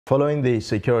Following the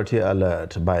security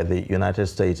alert by the United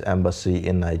States Embassy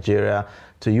in Nigeria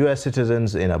to U.S.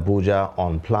 citizens in Abuja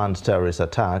on planned terrorist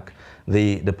attack,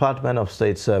 the Department of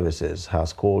State Services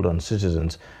has called on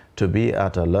citizens to be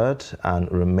at alert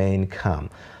and remain calm.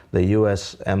 The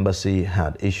U.S. Embassy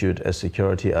had issued a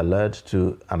security alert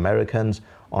to Americans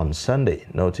on Sunday,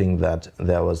 noting that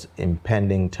there was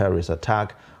impending terrorist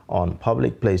attack on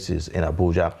public places in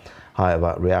Abuja.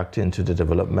 However, reacting to the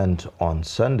development on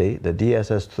Sunday, the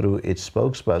DSS, through its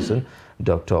spokesperson,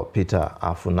 Dr. Peter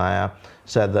Afunaya,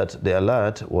 said that the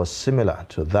alert was similar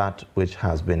to that which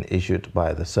has been issued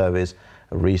by the service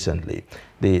recently.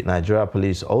 The Nigeria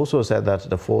police also said that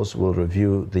the force will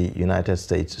review the United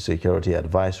States Security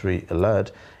Advisory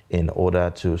Alert in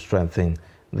order to strengthen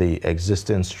the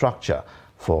existing structure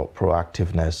for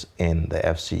proactiveness in the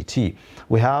FCT.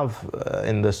 We have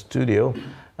in the studio,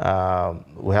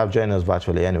 we have joined us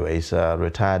virtually anyways,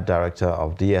 retired director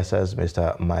of DSS,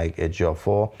 Mr. Mike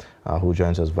Ejiofor, who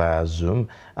joins us via Zoom,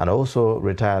 and also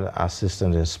retired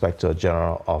Assistant Inspector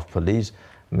General of Police,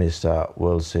 Mr.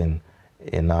 Wilson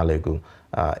Inalegu,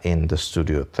 in the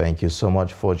studio. Thank you so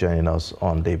much for joining us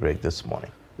on Daybreak this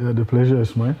morning. Yeah, the pleasure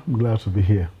is mine. I'm glad to be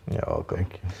here. You're welcome.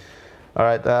 Thank you. All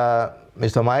right,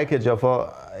 Mr. Mike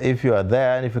Ejiofor, if you are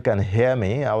there and if you can hear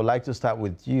me, I would like to start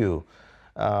with you.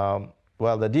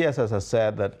 Well, the DSS has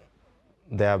said that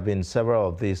there have been several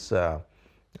of these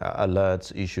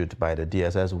alerts issued by the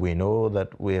DSS. We know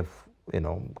that we've,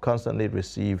 constantly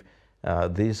received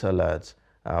these alerts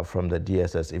from the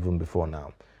DSS even before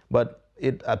now. But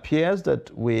it appears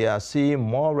that we are seeing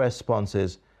more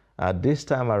responses this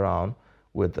time around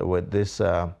with this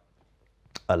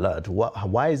alert.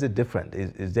 Why is it different?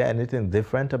 Is there anything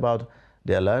different about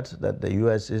the alert that the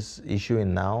U.S. is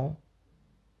issuing now?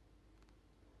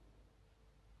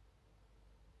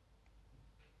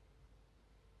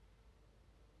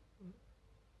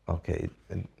 Okay,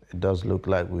 it does look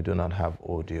like we do not have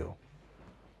audio.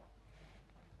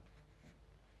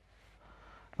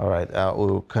 All right,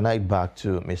 we'll connect back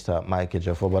to Mr. Mike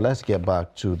Ejiofor, but let's get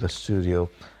back to the studio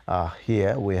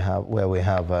here. We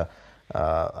have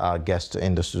our guest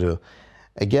in the studio.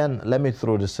 Again, let me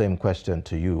throw the same question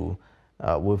to you.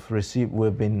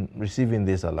 We've been receiving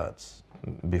these alerts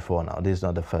before now. This is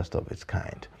not the first of its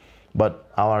kind,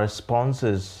 but our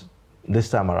responses this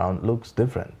time around looks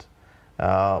different.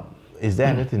 Is there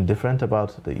anything different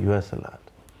about the U.S. alert?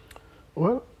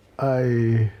 Well,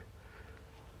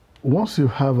 once you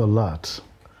have alerts,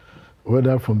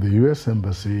 whether from the U.S.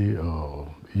 Embassy or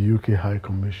UK High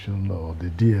Commission or the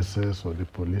DSS or the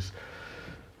police,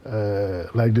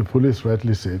 like the police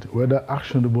rightly said, whether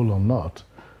actionable or not,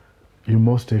 you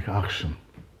must take action.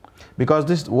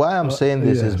 Because why I'm saying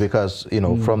this is because,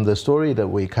 from the story that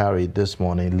we carried this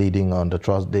morning, leading on the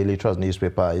Daily Trust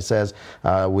newspaper, it says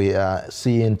we are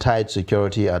seeing tight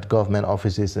security at government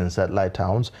offices in satellite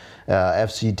towns.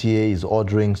 FCTA is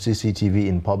ordering CCTV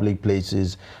in public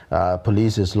places.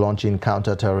 Police is launching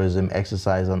counter-terrorism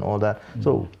exercise and all that.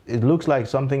 So it looks like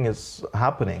something is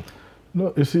happening.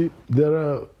 No, you see, there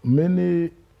are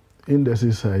many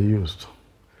indices I used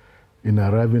in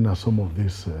arriving at some of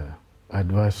these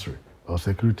advisory or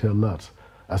security alerts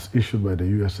as issued by the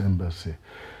U.S. Embassy.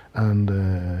 And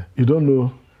you don't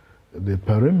know the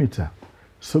perimeter.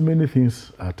 So many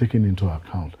things are taken into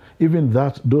account. Even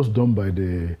those done by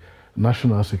the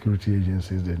national security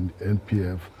agencies, the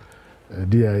NPF,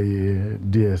 DIA,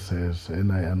 DSS,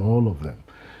 NI, and all of them.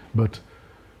 But,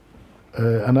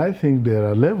 and I think there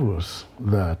are levels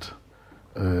that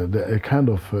a kind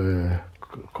of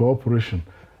cooperation.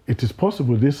 It is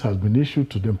possible this has been issued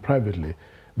to them privately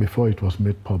before it was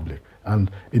made public. And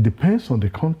it depends on the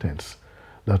contents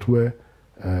that were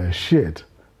shared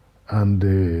and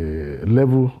the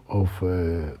level of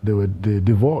they were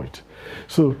devoid.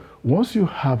 So once you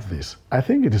have this, I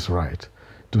think it is right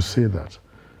to say that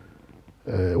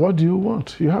what do you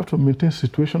want? You have to maintain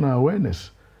situational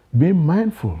awareness. Be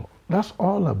mindful. That's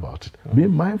all about it. Be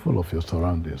mindful of your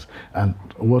surroundings and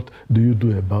what do you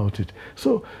do about it.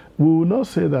 So we will not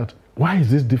say that, why is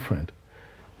this different?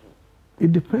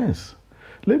 It depends.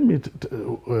 Let me,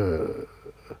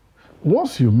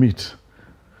 once you meet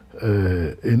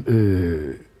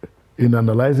in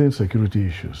analyzing security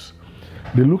issues,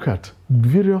 they look at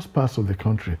various parts of the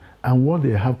country and what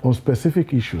they have on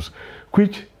specific issues,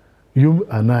 which you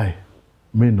and I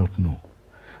may not know.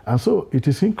 And so it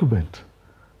is incumbent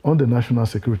on the national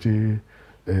security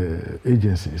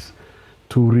agencies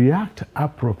to react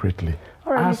appropriately.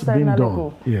 All right, as Mr. been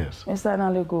Inalegu. done. Yes. Mr.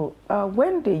 Inalegu,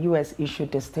 when the U.S.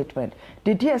 issued the statement,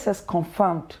 the DSS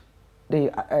confirmed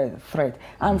the threat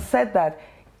and said that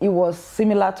it was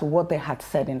similar to what they had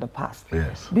said in the past.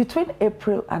 Yes. Between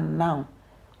April and now,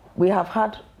 we have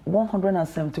had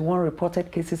 171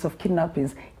 reported cases of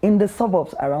kidnappings in the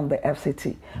suburbs around the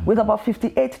FCT, with about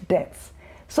 58 deaths.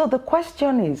 So the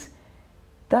question is,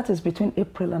 that is between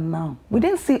April and now. We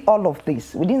didn't see all of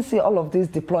this. We didn't see all of these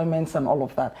deployments and all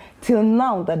of that till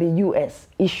now that the US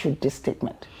issued this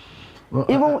statement.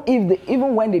 Well,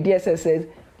 even when the DSS says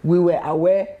we were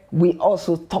aware, we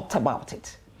also talked about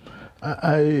it.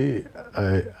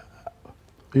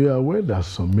 You are aware that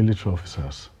some military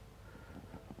officers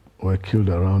were killed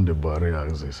around the Buhari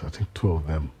axis, I think 2 of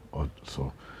them or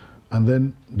so. And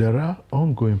then there are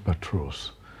ongoing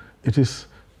patrols. It is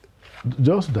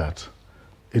just that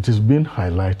it is being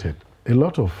highlighted. A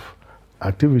lot of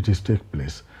activities take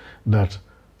place that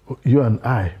you and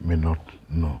I may not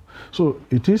know. So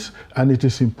it is, and it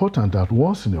is important that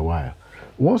once in a while,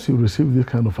 once you receive this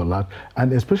kind of alert,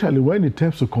 and especially when it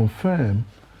attempts to confirm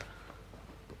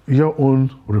your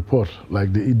own report,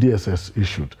 like the DSS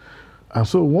issued. And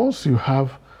so once you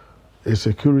have a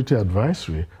security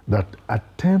advisory that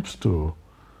attempts to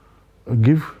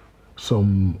give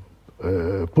some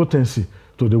potency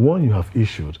to the one you have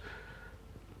issued,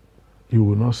 you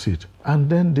will not see it. And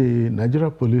then the Nigeria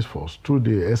Police Force, through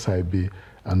the SIB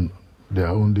and their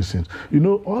own decisions, you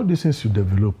know, all these things you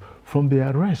develop from the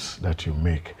arrests that you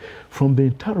make, from the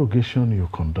interrogation you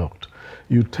conduct.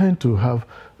 You tend to have,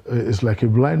 it's like a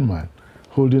blind man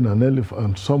holding an elephant,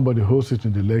 and somebody holds it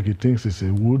in the leg, he thinks it's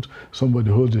a wood,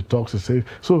 somebody holds it, talks, it's safe.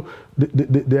 So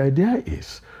the idea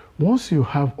is, once you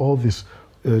have all this,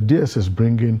 DSS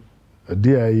bringing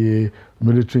DIA,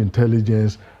 military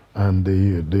intelligence, and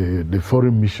the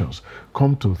foreign missions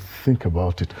come to think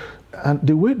about it. And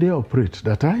the way they operate,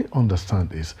 that I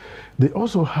understand, is they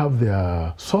also have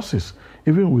their sources,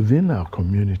 even within our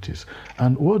communities.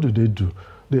 And what do?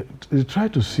 They try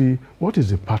to see what is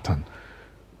the pattern.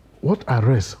 What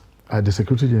arrests are the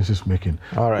security agencies making?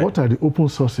 All right. What are the open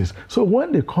sources? So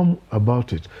when they come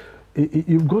about it,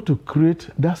 you've got to create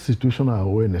that situational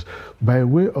awareness by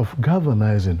way of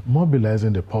galvanizing,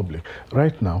 mobilizing the public.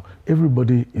 Right now,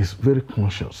 everybody is very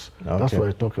conscious. Okay. That's why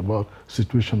I talk about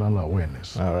situational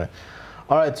awareness. All right.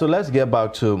 All right, so let's get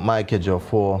back to Mike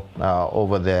Ejiofor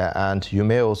over there, and you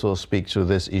may also speak to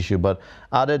this issue. But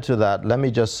added to that, let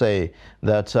me just say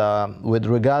that with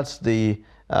regards to the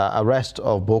arrest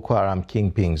of Boko Haram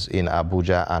kingpins in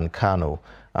Abuja and Kano,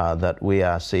 that we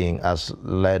are seeing as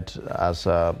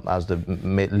the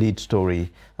lead story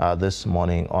this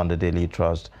morning on the Daily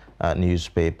Trust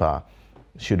newspaper.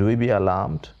 Should we be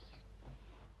alarmed?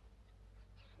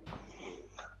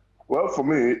 Well, for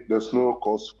me, there's no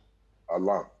cause for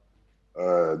alarm.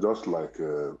 Just like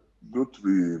good to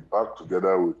be back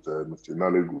together with Mr.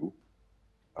 Nalegu.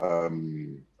 I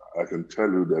can tell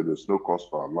you that there's no cause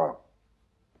for alarm.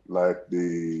 Like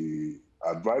the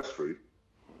advisory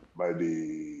by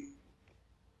the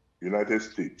United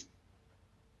States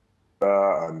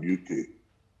and UK,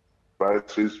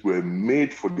 advisories were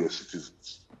made for their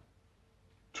citizens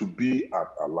to be at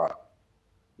alert.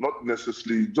 Not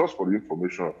necessarily just for the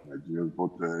information of Nigerians,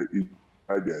 but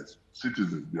their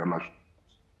citizens, their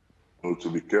nationals, to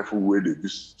be careful where they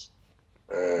visit.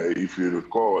 If you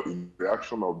recall, in the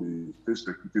action of the State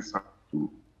Security Service,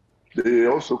 they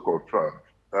also confirmed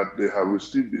that they have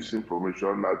received this information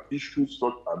and issued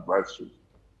such advisory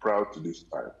prior to this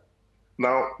time.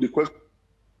 Now, the question,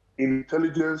 in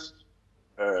intelligence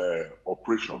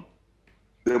operation,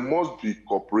 there must be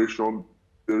cooperation with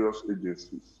various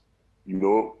agencies. You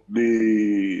know,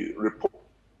 the report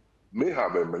may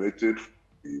have emanated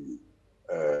to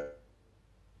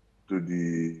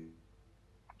the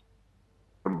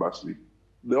embassy.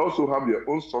 They also have their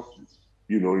own sources,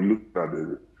 you know, in looking at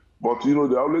it. But, you know,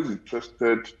 they're always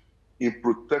interested in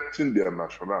protecting their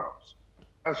nationals.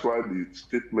 That's why the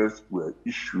statements were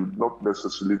issued, not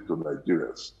necessarily to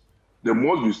Nigerians. There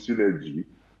must be synergy.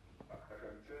 I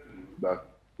can tell you that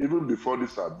even before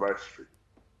this advisory,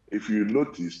 if you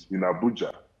notice in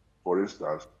Abuja, for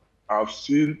instance, I've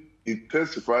seen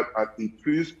intensified and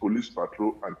increased police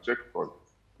patrol and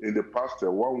checkpoints in the past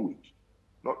 1 week.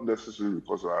 Not necessarily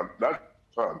because of that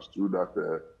terms too that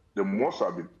there must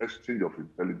have been exchange of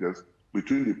intelligence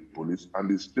between the police and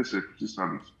the State Security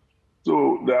Service.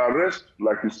 So the arrest,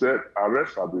 like you said,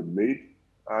 arrests have been made,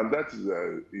 and that is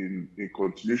in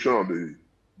continuation of the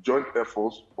joint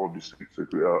efforts of the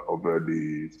security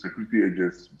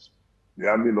agencies. The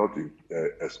army not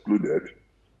excluded,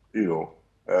 you know,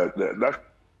 that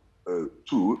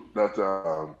too, that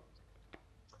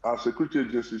our security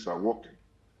agencies are working.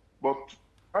 But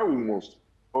I must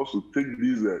also take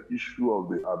this issue of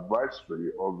the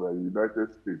advisory of the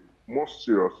United States more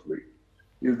seriously.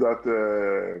 is that,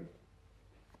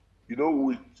 you know,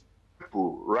 with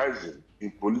people rising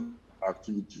in political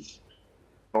activities,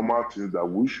 normal things that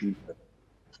we should.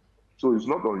 So it's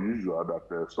not unusual that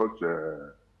such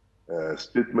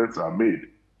statements are made.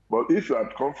 But if you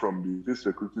had come from the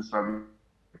security service,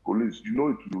 police, you know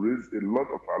it will raise a lot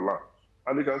of alarm.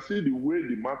 And you can see the way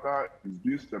the matter is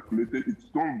being circulated. It's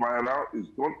gone viral, it's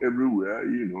gone everywhere,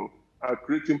 you know,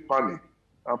 creating panic.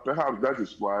 And perhaps that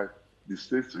is why the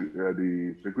state,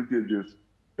 the security agents,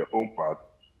 their own part,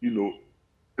 you know,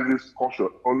 this caution,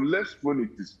 unless when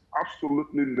it is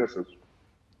absolutely necessary,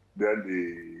 then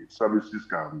the services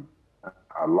can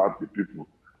alert the people.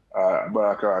 But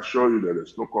I can assure you that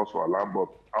there's no cause for alarm. But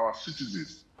our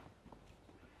citizens,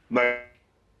 like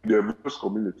the various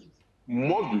communities,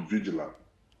 must be vigilant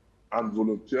and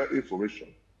volunteer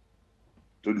information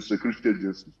to the security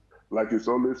agencies. Like it's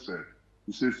always said,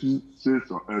 you say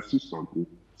something,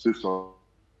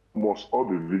 must all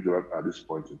be vigilant at this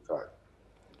point in time.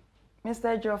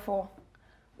 Mr. Ejiofor,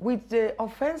 with the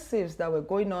offensives that were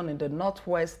going on in the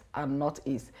Northwest and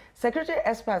Northeast, security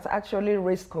experts actually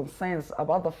raised concerns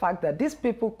about the fact that these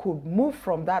people could move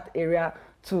from that area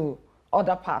to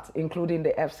other parts, including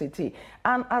the FCT.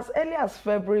 And as early as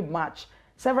February, March,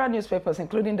 several newspapers,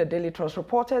 including the Daily Trust,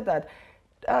 reported that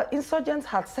insurgents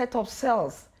had set up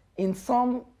cells in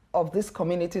some of these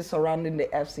communities surrounding the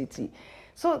FCT.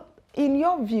 So, in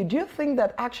your view, do you think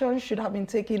that action should have been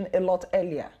taken a lot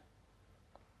earlier?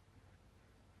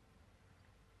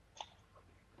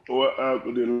 Well,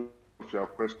 your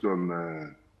question,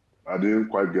 I didn't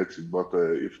quite get it, but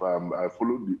if I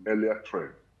follow the earlier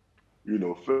trend, you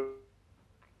know,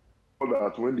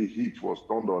 that when the heat was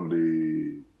turned on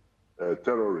the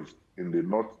terrorists in the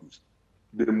Northeast,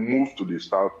 they moved to the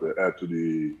south, to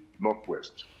the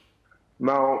Northwest.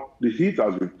 Now, the heat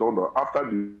has been turned on after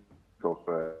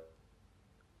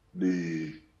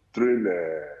the train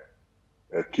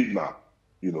kidnap,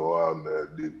 you know, and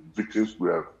the victims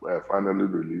were finally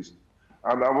released.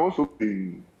 And I've also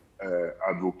been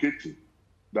advocating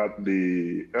that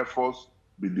the efforts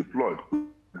be deployed.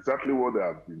 Exactly what they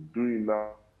have been doing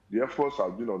now. The efforts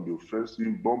have been on the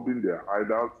offensive, bombing their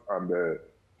hideouts and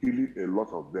killing a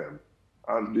lot of them.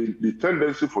 And the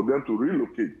tendency for them to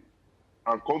relocate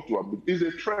and come to Abuja is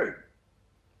a trend.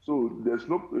 So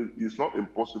it's not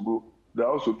impossible. They're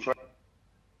also trying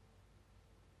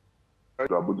to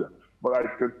Abuja. But I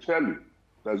can tell you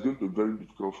that it's going to be very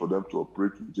difficult for them to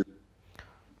operate with it.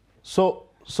 So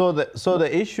the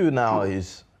issue now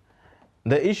is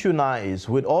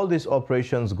with all these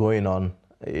operations going on,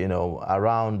 you know,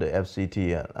 around the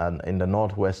FCT and in the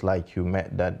Northwest, like you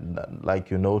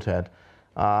noted,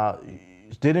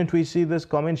 didn't we see this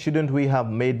coming? Shouldn't we have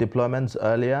made deployments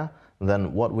earlier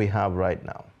than what we have right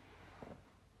now?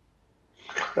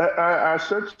 I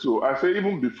said so. I say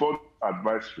even before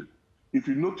advisory. If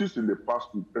you notice in the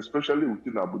past week, especially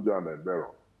within Abuja and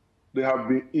Ebero, there have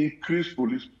been increased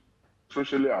police,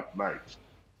 especially at night.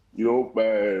 You know,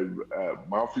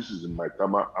 my office is in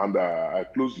Maitama, and I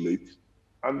close late,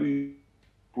 and the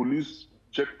police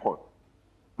checkpoint,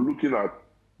 looking at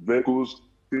vehicles,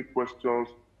 asking questions.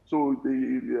 So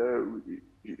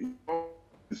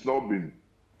it's not been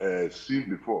seen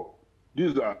before.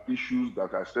 These are issues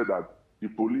that I said that the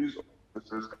police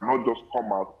officers cannot just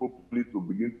come out openly to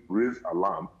begin to raise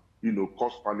alarm, you know,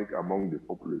 cause panic among the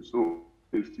populace. So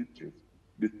they see things.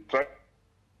 They try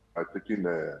by taking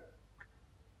measures.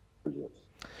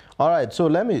 All right. So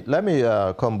let me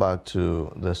come back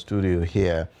to the studio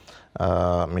here,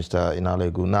 Mr.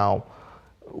 Inalegu. Now,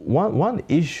 one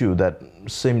issue that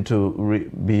seemed to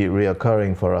be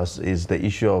reoccurring for us is the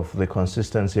issue of the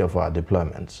consistency of our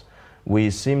deployments.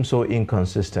 We seem so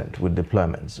inconsistent with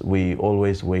deployments. We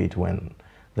always wait when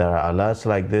there are alerts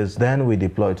like this, then we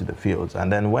deploy to the fields.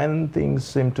 And then when things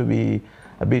seem to be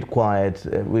a bit quiet,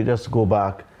 we just go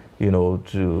back, you know,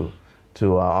 to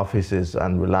our offices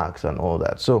and relax and all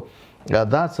that. So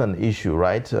that's an issue,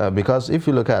 right? Because if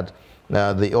you look at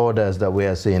the orders that we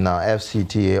are seeing now,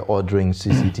 FCTA ordering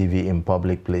CCTV in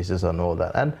public places and all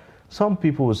that. And some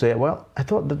people will say, well, I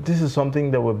thought that this is something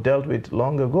that we've dealt with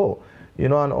long ago, you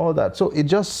know, and all that. So it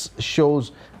just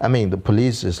shows, I mean, the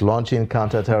police is launching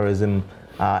counterterrorism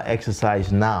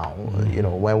exercise now, you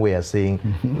know, when we are seeing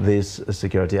these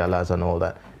security alerts and all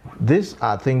that. These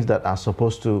are things that are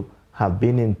supposed to have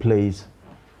been in place,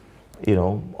 you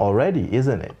know, already,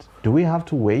 isn't it? Do we have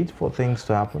to wait for things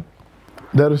to happen?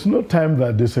 There is no time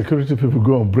that the security people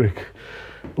go on break.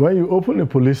 When you open a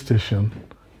police station,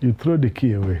 you throw the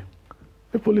key away.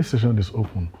 The police station is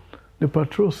open. The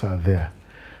patrols are there.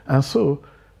 And so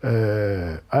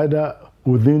either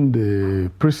within the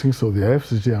precincts of the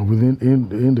FCT and within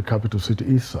in the capital city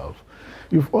itself,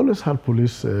 you've always had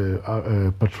police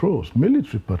patrols,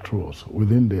 military patrols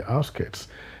within the outskirts,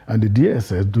 and the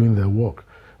DSS doing their work.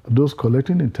 Those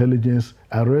collecting intelligence,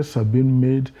 arrests have been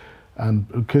made,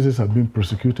 and cases have been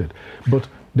prosecuted. But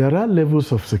there are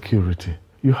levels of security.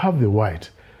 You have the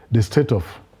white, the state of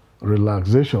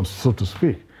relaxation, so to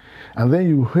speak. And then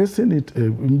you hasten it,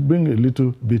 bring a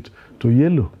little bit to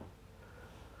yellow.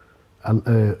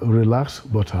 Relax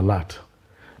but alert.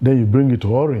 Then you bring it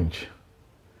to orange.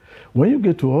 When you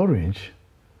get to orange,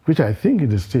 which I think is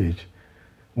the stage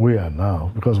we are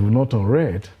now, because we're not on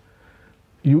red,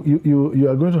 you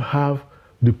are going to have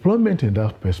deployment in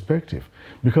that perspective,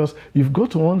 because you've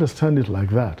got to understand it like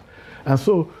that. And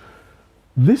so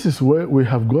this is where we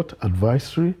have got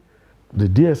advisory. The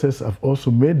DSS have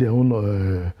also made their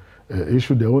own,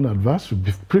 issued their own advisory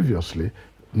previously.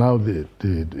 Now the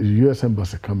U.S.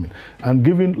 Embassy coming and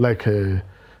giving, like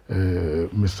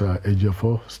Mr.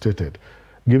 Ejiofor stated,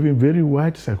 giving very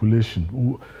wide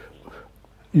circulation.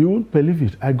 You won't believe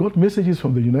it. I got messages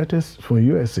from the from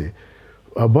USA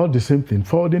about the same thing,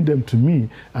 forwarding them to me,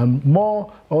 and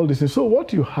more, all this. So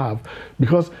what you have,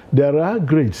 because there are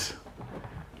grades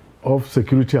of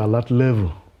security alert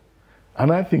level,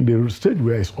 and I think the stage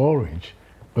where it's orange,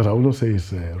 but I wouldn't say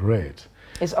it's red.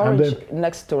 It's orange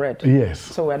next to red? Yes.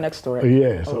 So we're next to red?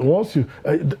 Yes. Okay. Once you,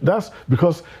 that's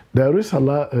because there is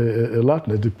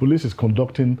alertness. The police is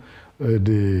conducting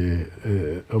the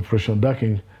Operation Dark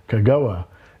in Kagawa,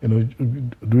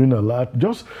 doing alert.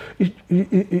 Just,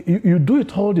 you do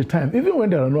it all the time. Even when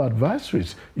there are no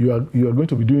advisories, you are going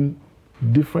to be doing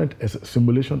different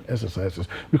simulation exercises,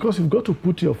 because you've got to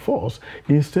put your force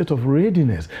in state of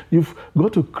readiness. You've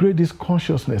got to create this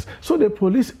consciousness. So the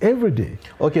police every day.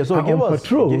 Okay, so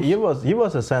give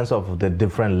us a sense of the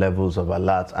different levels of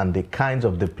alerts and the kinds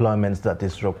of deployments that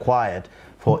is required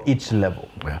for each level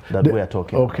that we are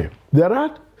talking about. Okay, there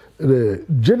are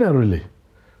generally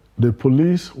the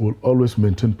police will always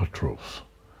maintain patrols.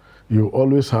 You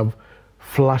always have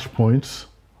flashpoints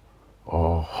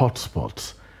or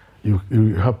hotspots. You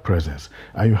have presence,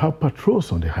 and you have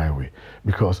patrols on the highway,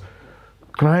 because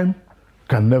crime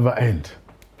can never end.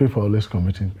 People are always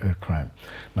committing a crime.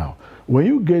 Now, when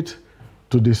you get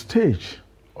to the stage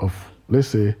of, let's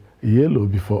say, yellow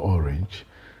before orange,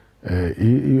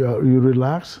 you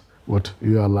relax,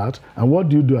 you alert, and what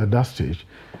do you do at that stage?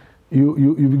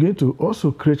 You begin to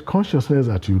also create consciousness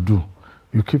that you do.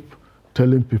 You keep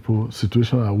telling people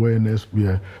situational awareness,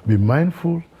 be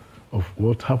mindful of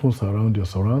what happens around your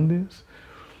surroundings.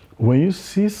 When you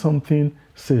see something,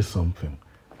 say something,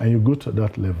 and you go to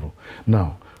that level.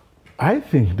 Now, I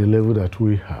think the level that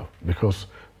we have, because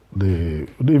they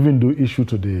even do issue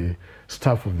to the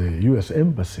staff of the U.S.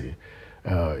 Embassy,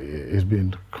 it's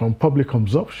been public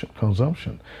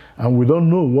consumption, and we don't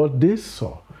know what they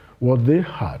saw, what they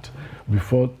had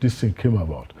before this thing came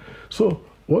about. So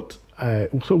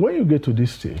so when you get to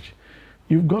this stage,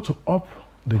 you've got to up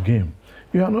the game.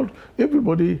 You are not,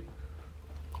 everybody,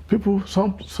 people,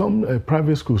 some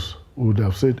private schools would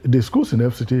have said, the schools in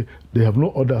FCT, they have no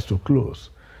orders to close.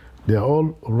 They are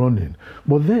all running.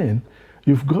 But then,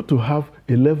 you've got to have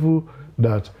a level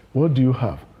that, what do you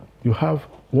have? You have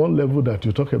one level that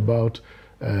you talk about,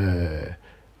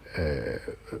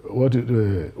 what do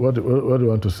you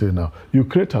want to say now? You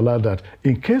create a lot that,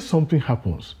 in case something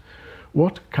happens,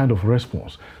 what kind of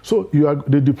response? So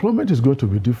the deployment is going to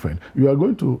be different. You are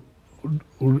going to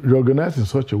reorganize in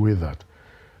such a way that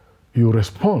you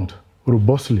respond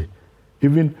robustly,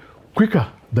 even quicker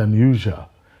than usual,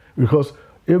 because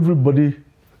everybody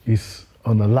is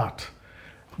on alert.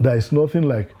 There is nothing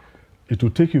like it will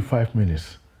take you 5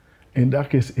 minutes. In that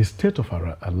case, a state of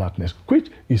alertness, which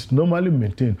is normally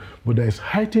maintained, but there is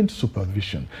heightened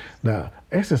supervision. There are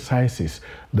exercises,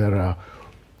 there are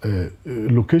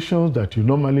locations that you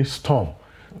normally storm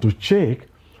to check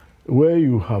where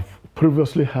you have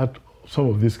previously had some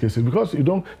of these cases, because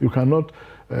you cannot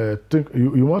think,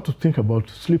 you want to think about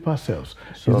sleeper cells.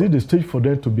 So, is it the stage for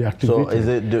them to be activated? So is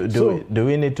it, do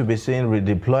we need to be seeing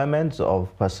redeployments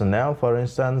of personnel, for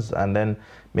instance, and then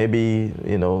maybe,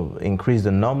 increase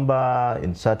the number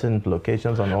in certain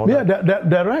locations and all that? Yeah,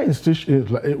 there are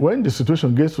institutions, when the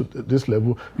situation gets to this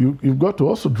level, you've got to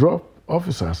also drop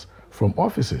officers from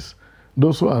offices.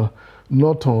 Those who are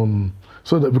not on,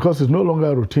 so that because it's no longer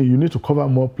a routine, you need to cover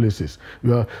more places.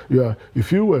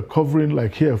 If you were covering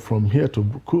like here, from here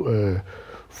to,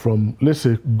 from let's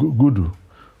say Gudu,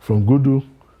 from Gudu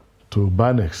to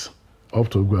Banex, up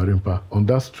to Guarimpa, on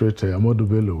that straight Amadou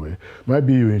Bello way,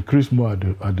 maybe you increase more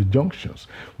at the junctions.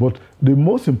 But the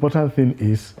most important thing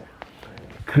is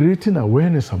creating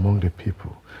awareness among the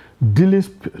people, dealing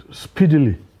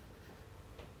speedily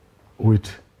with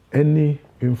any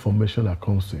information that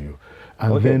comes to you,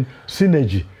 and then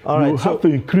synergy. You have to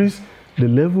increase the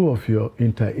level of your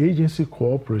interagency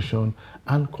cooperation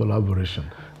and collaboration.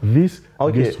 This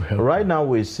gets to help. Right now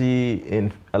we see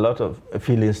in a lot of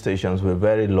filling stations with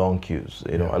very long queues.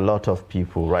 You know, a lot of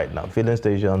people right now. Filling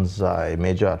stations are a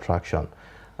major attraction,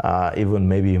 even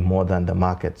maybe more than the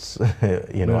markets,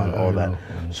 you know, and all that.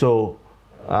 So,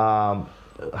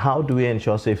 how do we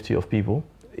ensure safety of people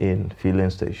in filling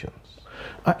stations?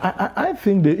 I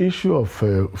think the issue of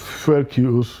fuel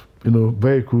queues, you know,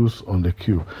 vehicles on the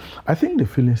queue, I think the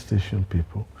filling station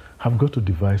people have got to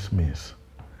devise means.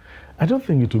 I don't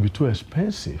think it will be too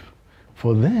expensive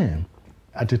for them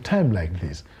at a time like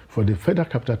this, for the Federal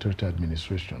Capital Territory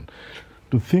Administration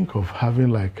to think of having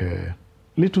like a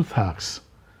little tax.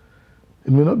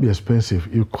 It may not be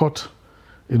expensive. You cut,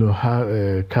 you know,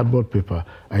 cardboard paper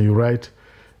and you write,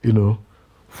 you know,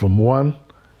 from 1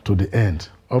 to the end,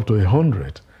 up to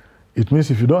 100. It means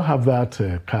if you don't have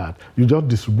that card, you just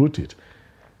distribute it.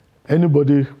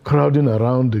 Anybody crowding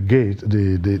around the gate,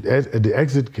 the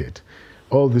exit gate,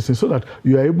 all these things, so that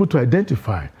you are able to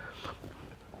identify.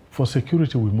 For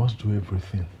security, we must do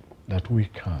everything that we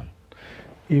can.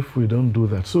 If we don't do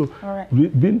that, so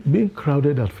being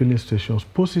crowded at filling stations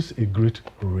poses a great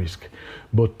risk.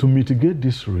 But to mitigate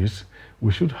this risk,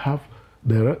 we should have,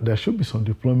 there should be some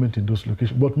deployment in those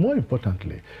locations. But more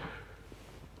importantly,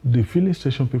 the filling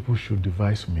station people should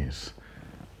devise means.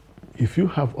 If you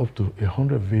have up to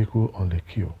 100 vehicles on the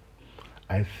queue,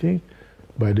 I think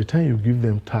by the time you give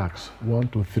them tax 1,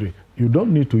 2, 3, you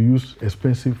don't need to use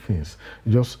expensive things.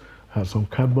 You just have some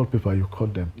cardboard paper, you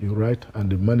cut them, you write, and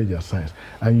the manager signs,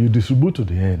 and you distribute to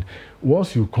the end.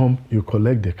 Once you come, you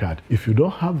collect the card. If you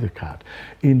don't have the card,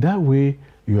 in that way,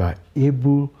 you are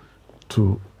able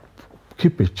to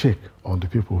keep a check on the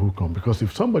people who come. Because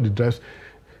if somebody drives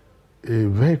a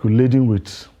vehicle laden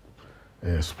with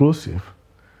explosive,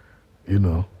 you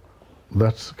know,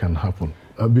 that can happen.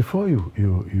 Before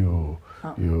you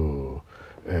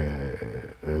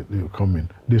come in,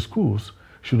 the schools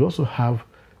should also have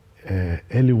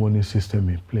early warning system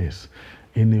in place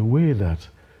in a way that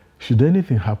should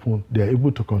anything happen, they are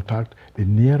able to contact the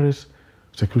nearest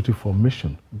security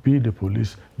formation, be it the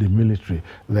police, the military.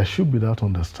 There should be that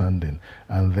understanding.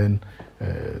 And then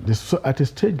so at a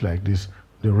stage like this,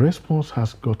 the response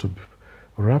has got to be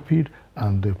rapid,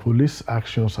 and the police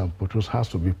actions and patrols has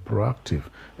to be proactive,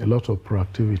 a lot of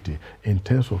proactivity in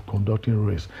terms of conducting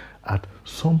raids at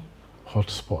some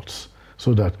hotspots,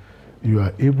 so that you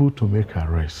are able to make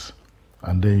arrests,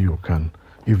 and then you can,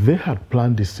 if they had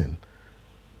planned this thing,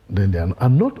 then they are,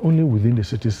 and not only within the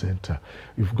city center,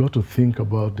 you've got to think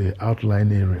about the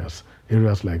outlying areas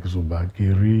like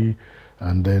Zubagiri,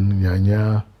 and then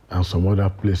Nyanya, and some other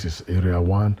places, Area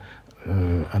 1,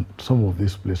 and some of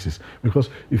these places.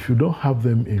 Because if you don't have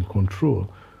them in control,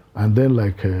 and then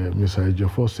like Mr.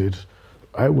 Ejiofor said,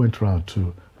 I went around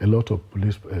to a lot of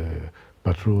police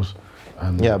patrols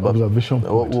and observation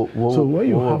points. So when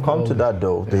you will come to that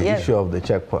though, the issue of the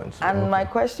checkpoints. And my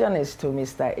question is to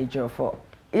Mr. Ejiofor.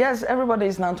 Yes, everybody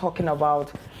is now talking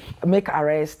about make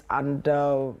arrest and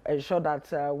ensure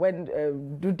that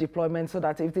when do deployment, so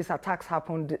that if these attacks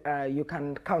happen, you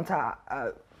can counter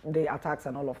the attacks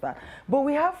and all of that. But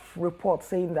we have reports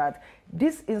saying that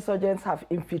these insurgents have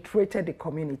infiltrated the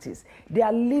communities. They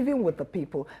are living with the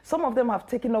people. Some of them have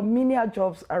taken up menial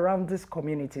jobs around these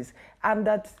communities, and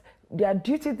that their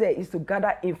duty there is to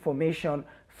gather information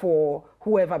for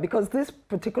whoever, because these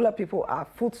particular people are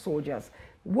foot soldiers.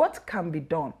 What can be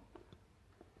done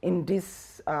in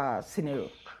this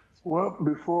scenario? Well,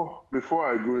 before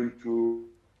I go into,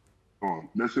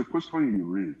 there's a question you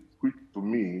raised, which to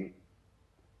me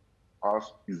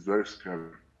is very scary.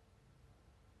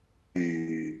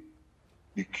 The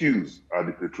queues at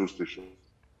the petrol stations.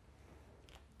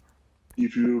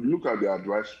 If you look at the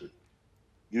advisory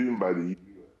given by the EU,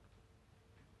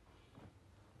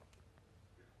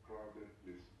 crowded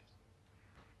places.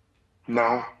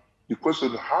 Now, the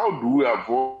question is, how do we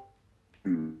avoid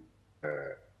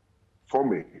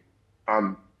forming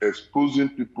and exposing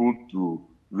people to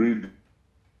read?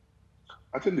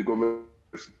 I think the government,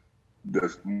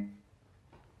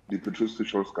 the petrol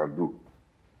stations can do.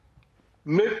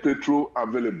 Make petrol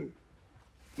available.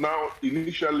 Now,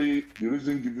 initially, the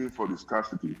reason given for the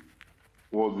scarcity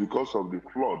was because of the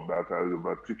flood that has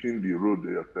overtaken the road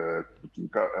between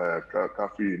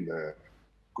Kafi in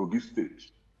Kogi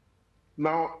State.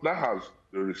 Now, that has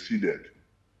receded.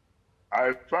 I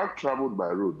in fact traveled by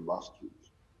road last week,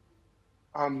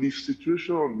 and the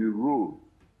situation on the road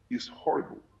is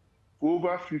horrible.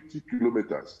 over 50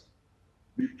 kilometers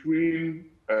between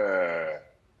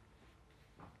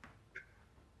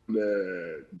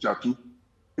Jatu,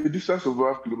 a distance of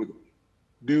over 5 kilometers.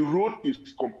 The road is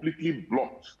completely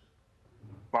blocked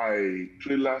by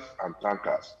trailers and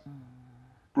tankers,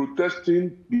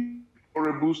 protesting the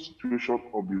horrible situation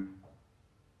of the.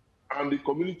 And the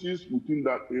communities within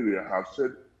that area have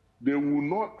said they will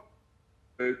not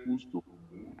vehicles to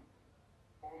move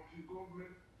until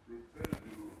government repairs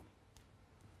the road.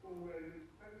 So we're in a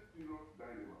very serious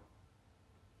dilemma.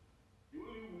 The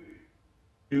only way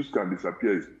use can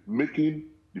disappear is making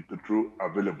the petrol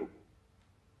available.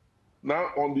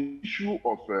 Now, on the issue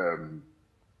of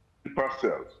paper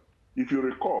cells, if you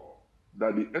recall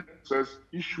that the DSS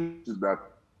issue is that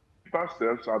paper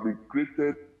cells have been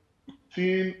created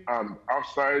within and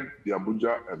outside the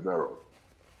Abuja environment.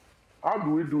 How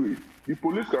do we do it? The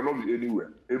police cannot be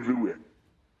anywhere, everywhere.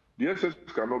 The DSS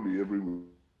cannot be everywhere.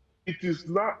 It is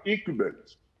now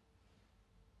incumbent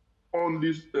on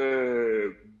these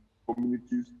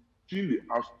communities in the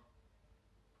house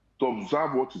to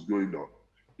observe what is going on.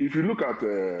 If you look at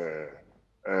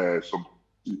some,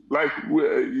 like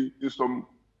in some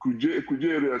Kuje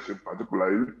areas in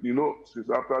particular, you know, since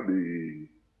after the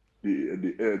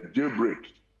jailbreak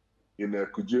in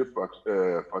Kuje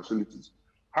facilities,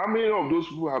 how many of those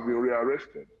people have been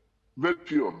rearrested? Very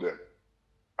few of them.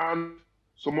 And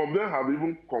some of them have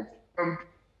even confirmed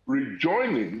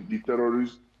rejoining the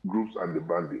terrorist groups and the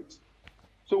bandits.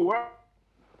 So we have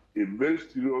a very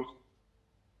serious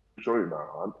situation in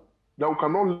our hand that we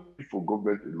cannot leave for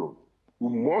government alone. We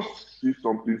must see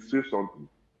something, say something.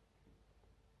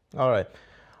 All right.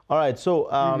 All right. So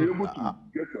be able to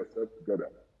get yourself together.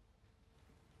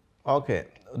 Okay.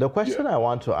 The question I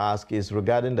want to ask is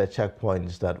regarding the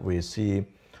checkpoints that we see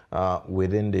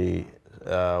within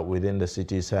the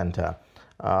city center.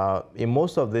 In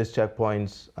most of these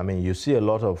checkpoints, I mean, you see a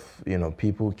lot of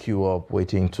people queue up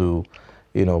waiting to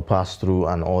pass through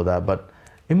and all that. But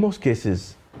in most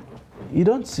cases, you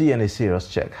don't see any serious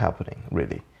check happening,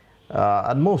 really.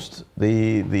 At most,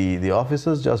 the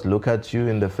officers just look at you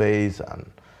in the face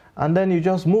and then you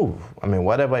just move. I mean,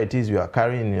 whatever it is you are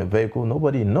carrying in your vehicle,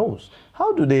 nobody knows.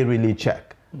 How do they really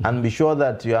check and be sure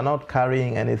that you are not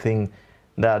carrying anything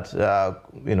that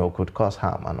could cause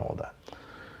harm and all that?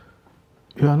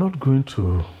 You are not going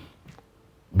to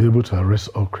be able to arrest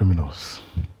all criminals.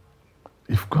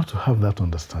 You've got to have that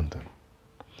understanding.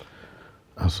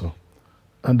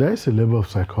 And there is a level of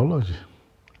psychology.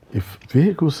 If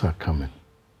vehicles are coming,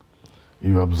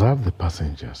 you observe the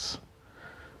passengers.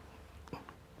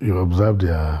 You observe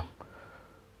their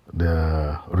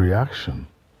reaction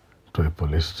to a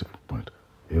police checkpoint.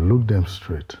 You look them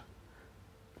straight.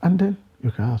 And then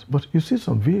you can ask. But you see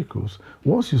some vehicles,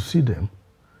 once you see them,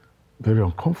 very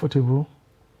uncomfortable,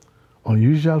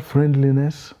 unusual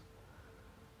friendliness,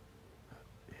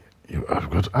 you have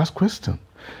got to ask questions.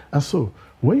 And so,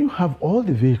 when you have all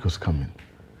the vehicles coming,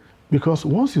 because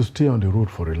once you stay on the road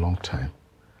for a long time,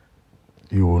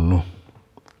 you will know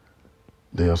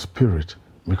their spirit,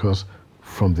 because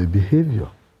from the behavior,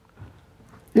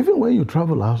 even when you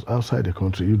travel outside the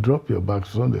country, you drop your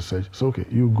bags on the side, it's okay,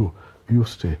 you go, you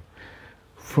stay.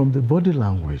 From the body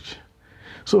language.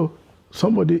 So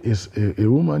somebody a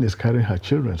woman is carrying her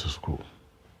children to school,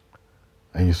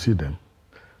 and you see them,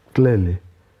 clearly,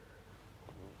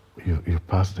 you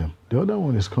pass them. The other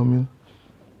one is coming,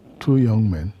 two young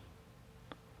men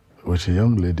with a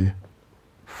young lady,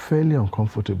 fairly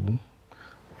uncomfortable.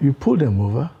 You pull them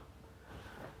over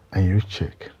and you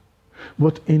check.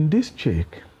 But in this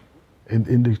check,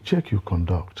 in the check you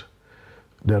conduct,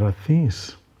 there are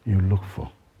things you look for.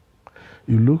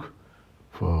 You look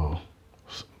for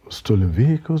stolen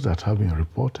vehicles that have been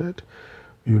reported.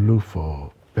 You look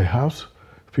for perhaps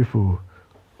people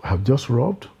have just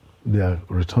robbed. They are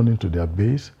returning to their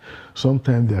base.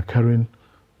 Sometimes they are carrying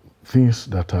things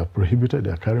that are prohibited.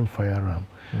 They are carrying firearms.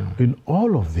 In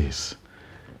all of this,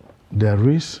 there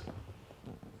is,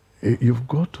 you've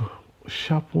got to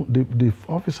sharpen, the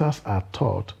officers are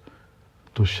taught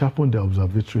to sharpen their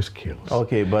observatory skills.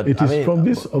 Okay, but it is from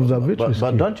this observatory skills.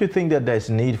 But don't you think that there's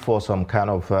need for some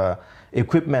kind of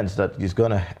equipment that is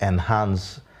going to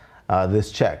enhance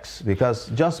these checks? Because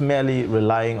just merely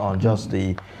relying on just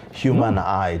the human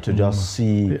eye to just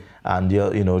see and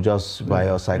just by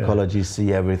your psychology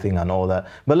see everything and all that.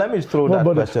 But let me throw that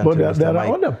question to Mr. There Mike.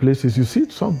 are other places, you see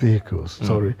some vehicles,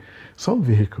 some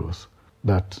vehicles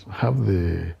that have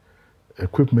the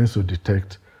equipment to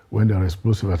detect when they are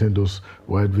explosive. I think those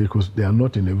white vehicles, they are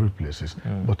not in every places.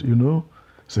 But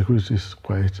security is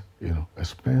quite,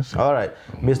 expensive. All right,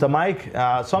 Mr. Mike,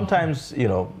 sometimes,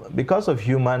 because of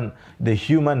the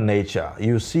human nature,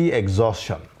 you see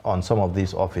exhaustion on some of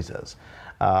these officers.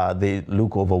 They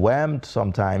look overwhelmed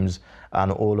sometimes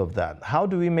and all of that. How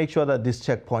do we make sure that these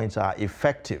checkpoints are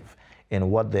effective in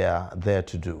what they are there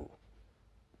to do?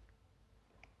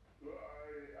 Well,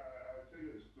 I'll tell you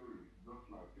a story, just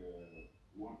like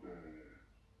what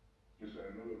Mr.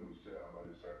 Enola will say about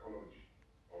the psychology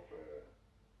of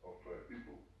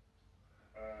people.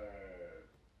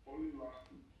 Only last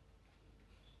week,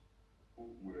 people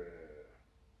were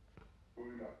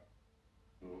going up,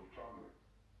 traveling,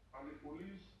 and the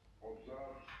police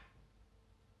observed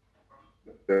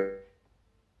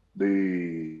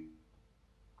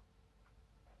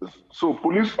so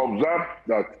police observed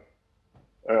that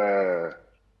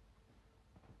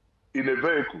in a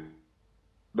vehicle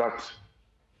that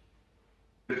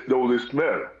there was a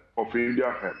smell of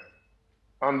Indian hemp,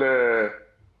 and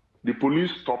the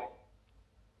police stopped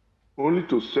only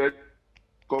to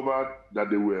discover that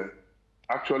they were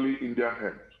actually Indian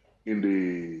hemp in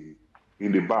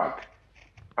the bag,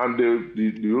 and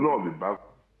the owner of the bag.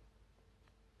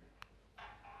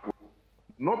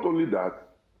 Not only that,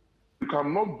 you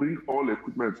cannot bring all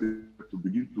equipment to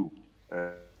begin to,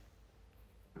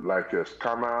 like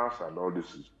scanners and all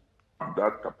this.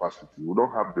 That capacity, we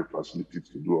don't have the facilities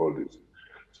to do all this.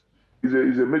 It's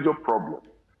a major problem.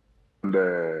 And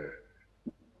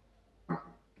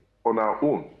on our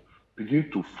own, begin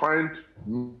to find.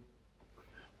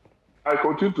 I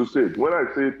continue to say it. When I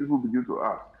say people begin to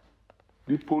ask,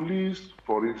 the police,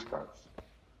 for instance,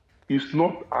 is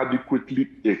not adequately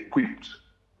equipped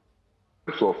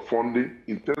in terms of funding,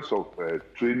 in terms of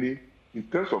training, in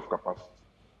terms of capacity.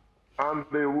 And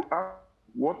they will ask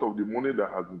what of the money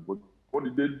that has been put, what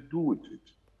did they do with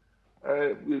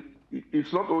it?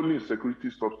 It's not only in security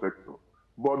subsector,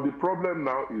 but the problem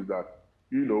now is that,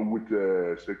 with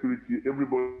security,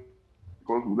 everybody,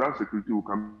 because without security, we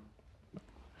can.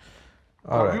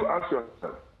 Have you asked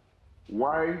yourself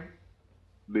why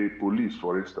the police,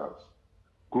 for instance,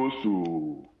 goes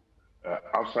to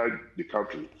outside the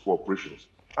country for operations,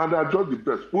 and they are just the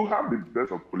best? Who have the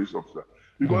best of police officers?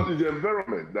 Because it's the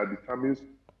environment that determines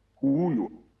who you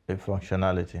are. The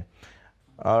functionality.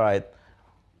 All right.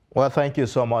 Well, thank you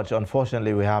so much.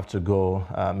 Unfortunately, we have to go.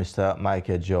 Mr. Mike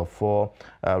Ejiofor,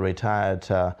 retired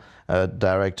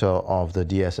director of the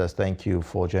DSS, thank you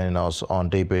for joining us on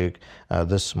Daybreak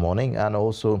this morning. And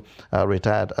also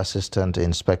retired Assistant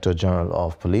Inspector General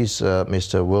of Police,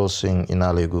 Mr. Wilson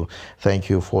Inalegu, thank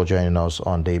you for joining us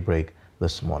on Daybreak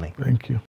this morning. Thank you.